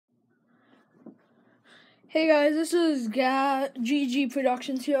Hey guys, this is GG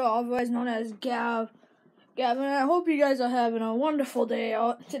Productions here, otherwise known as Gavin. I hope you guys are having a wonderful day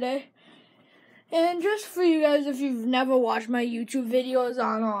out today. And just for you guys, if you've never watched my YouTube videos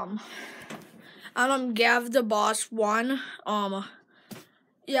on Gav the Boss 1,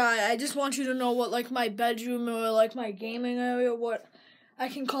 yeah, I just want you to know what like my bedroom or like my gaming area, what I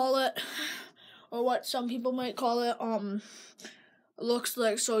can call it, or what some people might call it, looks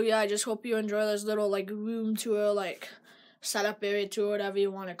like. So yeah, I just hope you enjoy this little like room tour, like setup area tour, whatever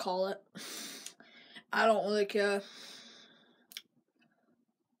you want to call it. I don't really care.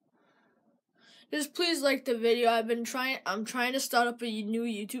 Just please like the video. I'm trying to start up a new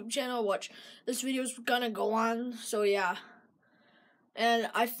YouTube channel, which this video is gonna go on. So yeah. And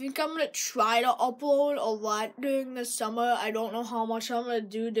I think I'm gonna try to upload a lot during the summer. I don't know how much I'm gonna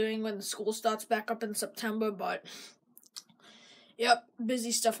do during when school starts back up in September, but yep,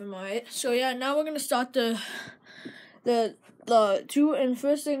 busy stuff in my head. So yeah, now we're gonna start the two, and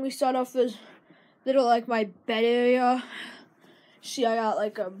first thing we start off is little like my bed area. See, I got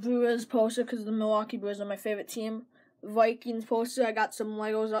like a Brewers poster because the Milwaukee Brewers are my favorite team. Vikings poster. I got some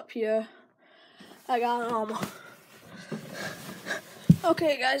Legos up here. I got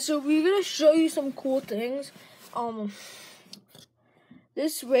Okay, guys. So we're gonna show you some cool things.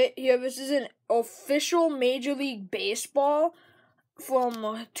 This right here. This is an official Major League Baseball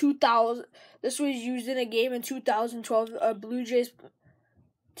from 2000. This was used in a game in 2012. A Blue Jays,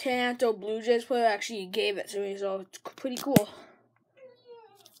 Toronto Blue Jays player actually gave it to me, so it's pretty cool.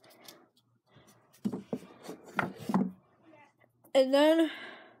 And then,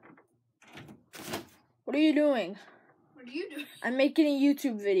 what are you doing? What are you doing? I'm making a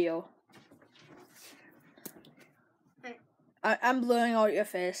YouTube video. Hey. I'm blurring out your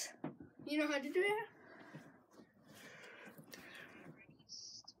face. You know how to do that?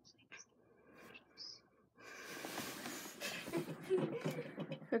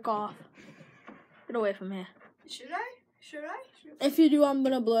 Frick off. Get away from here. Should I? If you do, I'm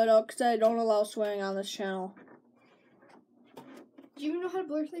gonna blur it out because I don't allow swearing on this channel. Do you know how to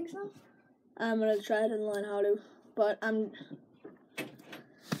blur things now? I'm gonna try to learn how to, but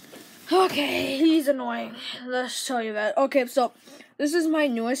okay, he's annoying. Let's tell you that. Okay, so this is my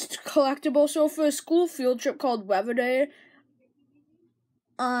newest collectible. So for a school field trip called Weather Day,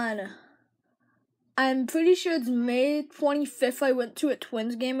 I'm pretty sure it's May 25th, I went to a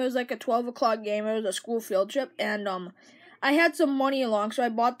Twins game. It was like a 12 o'clock game. It was a school field trip, and I had some money along, so I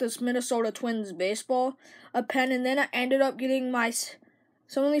bought this Minnesota Twins baseball, a pen, and then I ended up getting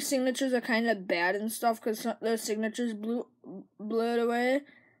some of these signatures are kind of bad and stuff because their signatures blurred away.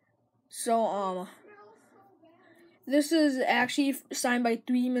 So, this is actually signed by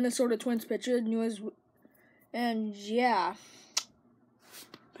 3 Minnesota Twins pitchers, newest, and yeah,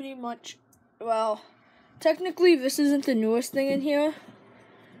 pretty much, well, technically this isn't the newest thing in here.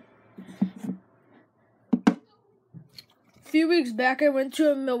 A few weeks back, I went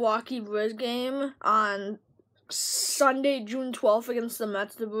to a Milwaukee Brewers game on Sunday, June 12th against the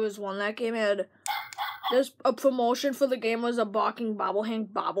Mets. The Brewers won that game, and there's a promotion for the game was a Barking Bobblehank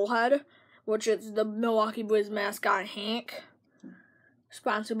bobblehead, which is the Milwaukee Brewers mascot, Hank,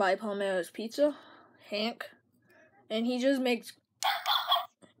 sponsored by Palmera's Pizza, Hank, and he just makes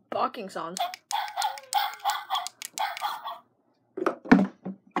barking sounds.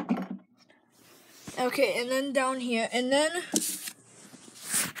 Okay, and then down here, and then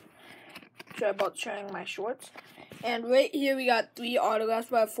sorry about sharing my shorts. And right here we got 3 autographs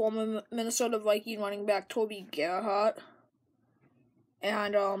by former Minnesota Viking running back Toby Gerhart.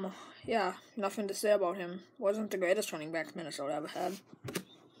 And yeah, nothing to say about him. Wasn't the greatest running back Minnesota ever had.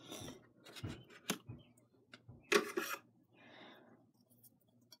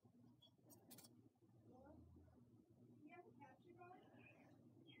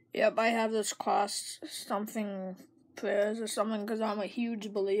 Yep, I have this cost something prayers or something because I'm a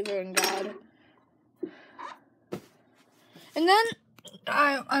huge believer in God. And then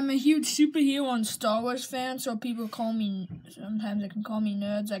I'm a huge superhero and Star Wars fan, so people call me, sometimes they can call me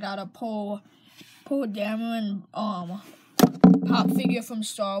nerds. I got a Poe Dameron pop figure from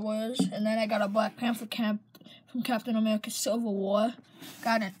Star Wars, and then I got a Black Panther from Captain America Civil War.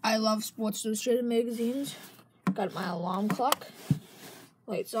 Got an I Love Sports Illustrated magazines. Got my alarm clock.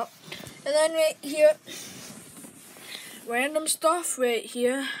 Lights up. And then right here, random stuff right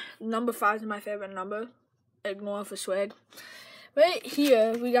here. Number 5 is my favorite number. Ignore for swag. Right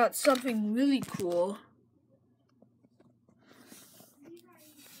here, we got something really cool.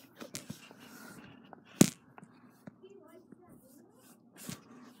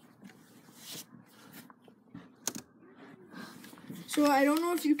 So I don't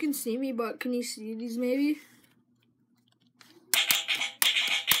know if you can see me, but can you see these maybe?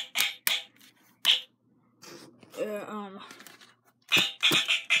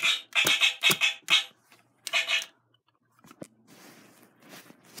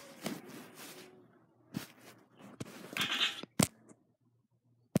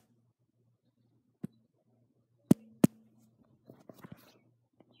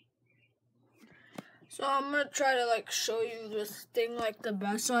 So I'm gonna try to like show you this thing like the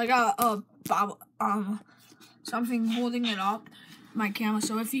best. So I got something holding it up, my camera.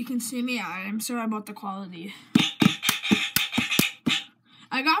 So if you can see me, I'm sorry about the quality.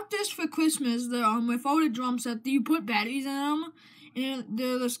 I got this for Christmas. The without a drum set, you put batteries in them, and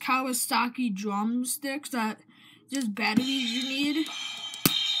they're this Kawasaki drumsticks that just batteries you need.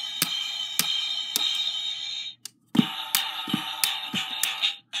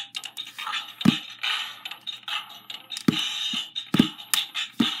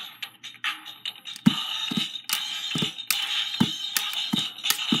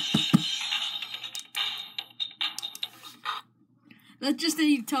 Let's just say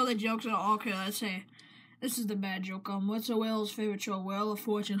you tell the jokes. Okay, let's say this is the bad joke. What's a whale's favorite show? Wheel of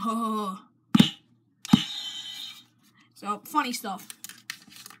Fortune. Ha ha ha. So funny stuff.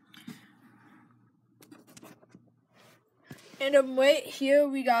 And right here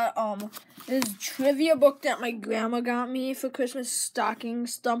we got this trivia book that my grandma got me for Christmas. Stocking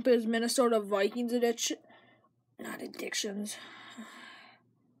Stumpers Minnesota Vikings edition. Not addictions.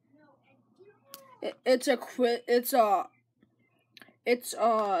 It's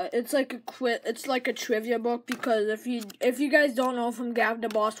like a trivia book, because if you guys don't know from Gav the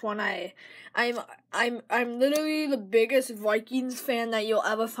Boss One, I'm literally the biggest Vikings fan that you'll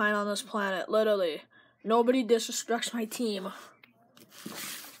ever find on this planet. Literally, nobody disrespects my team. And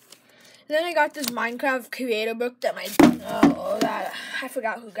then I got this Minecraft creator book that I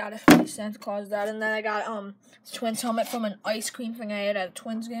forgot who got it for me. Santa Claus that. And then I got Twins helmet from an ice cream thing I ate at a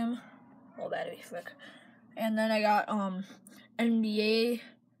Twins game. Oh, that'd be frick. And then I got NBA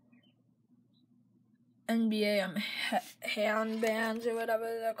handbands or whatever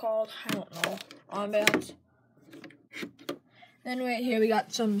they're called. I don't know. Armbands. Then right here we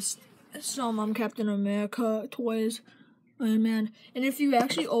got some Captain America toys. Iron Man. And if you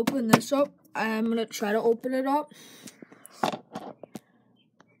actually open this up, I'm gonna try to open it up.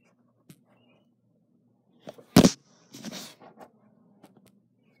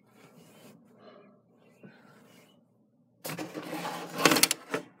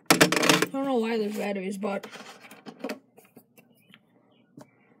 I don't know why there's batteries, but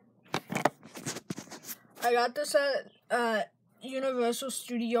I got this at Universal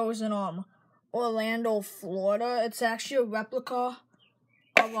Studios in Orlando, Florida. It's actually a replica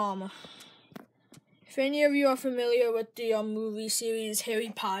of if any of you are familiar with the movie series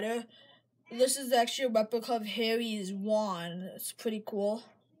Harry Potter, this is actually a replica of Harry's wand. It's pretty cool.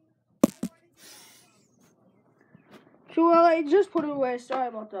 So well, I just put it away. Sorry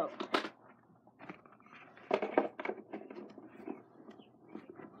about that.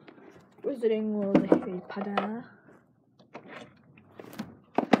 Wizarding World of Harry Potter.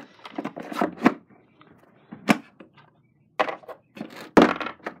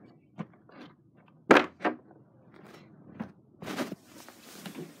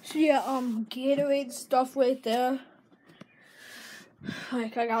 So yeah, Gatorade stuff right there.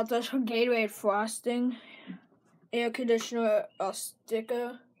 Like I got this Gatorade frosting, air conditioner, a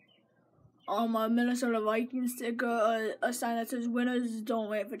sticker, a Minnesota Vikings sticker, a sign that says "Winners don't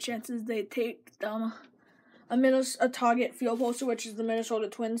wait for chances, they take them." A Target field poster, which is the Minnesota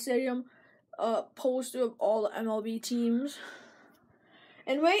Twins Stadium, a poster of all the MLB teams.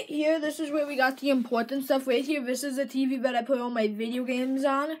 And right here, this is where we got the important stuff. Right here, this is the TV that I put all my video games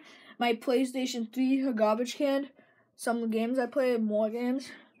on. My PlayStation 3, a garbage can. Some games I play, more games.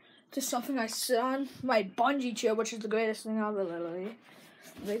 Just something I sit on. My bungee chair, which is the greatest thing ever, literally.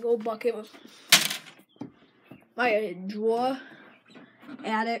 Big old bucket with my drawer,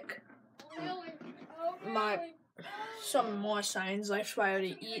 attic. Some more signs, like fire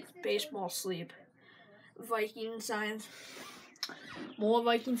to eat, baseball, sleep. Viking signs. More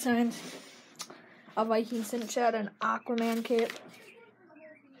Viking signs. A Viking cinch-out, an Aquaman cape.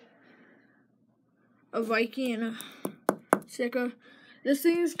 A Viking sticker. This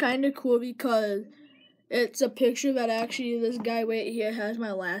thing is kind of cool because it's a picture that actually this guy right here has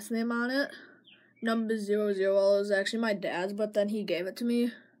my last name on it. Number 00 is actually my dad's, but then he gave it to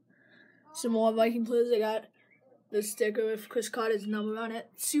me. Some more Viking players. I got the sticker with Chris Carter's number on it.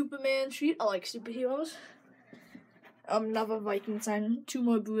 Superman sheet. I like superheroes. Another Viking sign. 2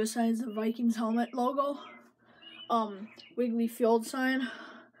 more Brewer signs. The Vikings helmet logo. Wrigley Field sign,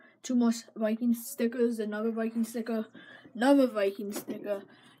 2 more Viking stickers, another Viking sticker, another Viking sticker,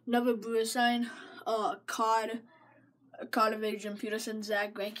 another Brewers sign, a card of Adrian Peterson,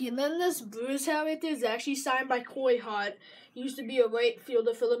 Zach Greinke, and then this Brewers hat right there is actually signed by Corey Hart. He used to be a right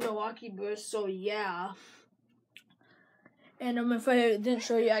fielder for the Milwaukee Brewers, so yeah. And if I didn't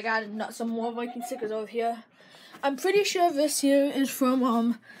show you, I got some more Viking stickers over here. I'm pretty sure this here is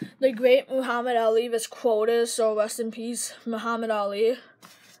from the great Muhammad Ali. This quote is, so rest in peace, Muhammad Ali,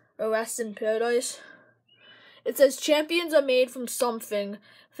 or rest in paradise. It says, "Champions are made from something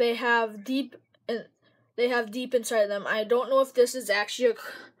they have deep inside them." I don't know if this is actually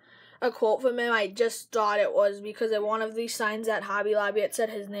a quote from him. I just thought it was because at one of these signs at Hobby Lobby, it said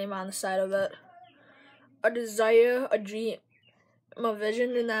his name on the side of it. A desire, a dream, a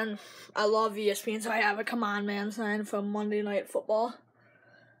vision, and then I love ESPN, so I have a "Come On Man" sign from Monday Night Football.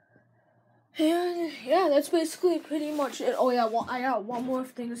 And yeah, that's basically pretty much it. Oh yeah, I got one more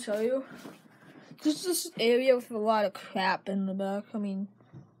thing to show you. There's this area with a lot of crap in the back. I mean,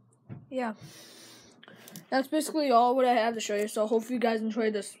 yeah. That's basically all what I have to show you. So hopefully you guys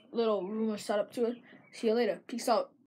enjoyed this little room setup to it. See you later. Peace out.